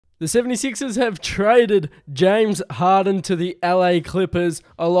The 76ers have traded James Harden to the LA Clippers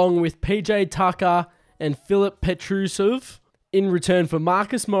along with PJ Tucker and Filip Petrusev in return for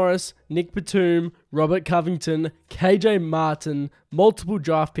Marcus Morris, Nick Batum, Robert Covington, KJ Martin, multiple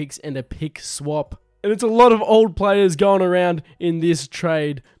draft picks and a pick swap. And it's a lot of old players going around in this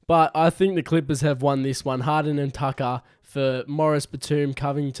trade, but I think the Clippers have won this one. Harden and Tucker for Morris, Batum,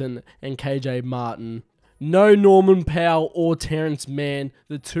 Covington and KJ Martin. No Norman Powell or Terrence Mann,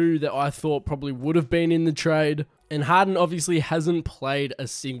 the two that I thought probably would have been in the trade. And Harden obviously hasn't played a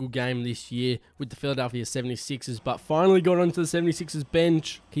single game this year with the Philadelphia 76ers, but finally got onto the 76ers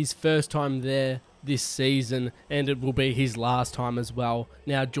bench. His first time there this season, and it will be his last time as well.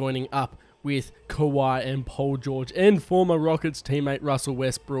 Now joining up with Kawhi and Paul George and former Rockets teammate Russell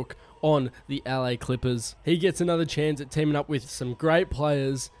Westbrook on the LA Clippers. He gets another chance at teaming up with some great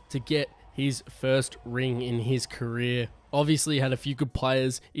players to get his first ring in his career. Obviously had a few good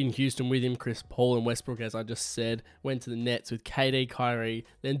players in Houston with him. Chris Paul and Westbrook, as I just said. Went to the Nets with KD, Kyrie.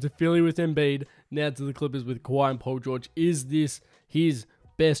 Then to Philly with Embiid. Now to the Clippers with Kawhi and Paul George. Is this his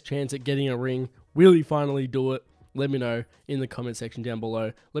best chance at getting a ring? Will he finally do it? Let me know in the comment section down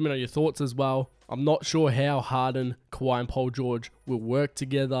below. Let me know your thoughts as well. I'm not sure how Harden, Kawhi and Paul George will work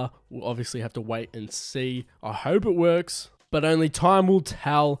together. We'll obviously have to wait and see. I hope it works, but only time will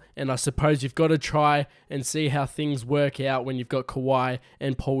tell, and I suppose you've got to try and see how things work out when you've got Kawhi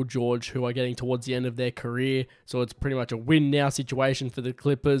and Paul George, who are getting towards the end of their career, so it's pretty much a win-now situation for the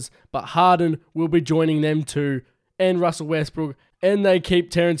Clippers, but Harden will be joining them too, and Russell Westbrook, and they keep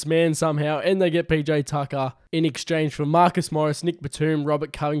Terrence Mann somehow, and they get PJ Tucker in exchange for Marcus Morris, Nick Batum,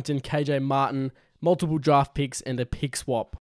 Robert Covington, KJ Martin, multiple draft picks, and a pick swap.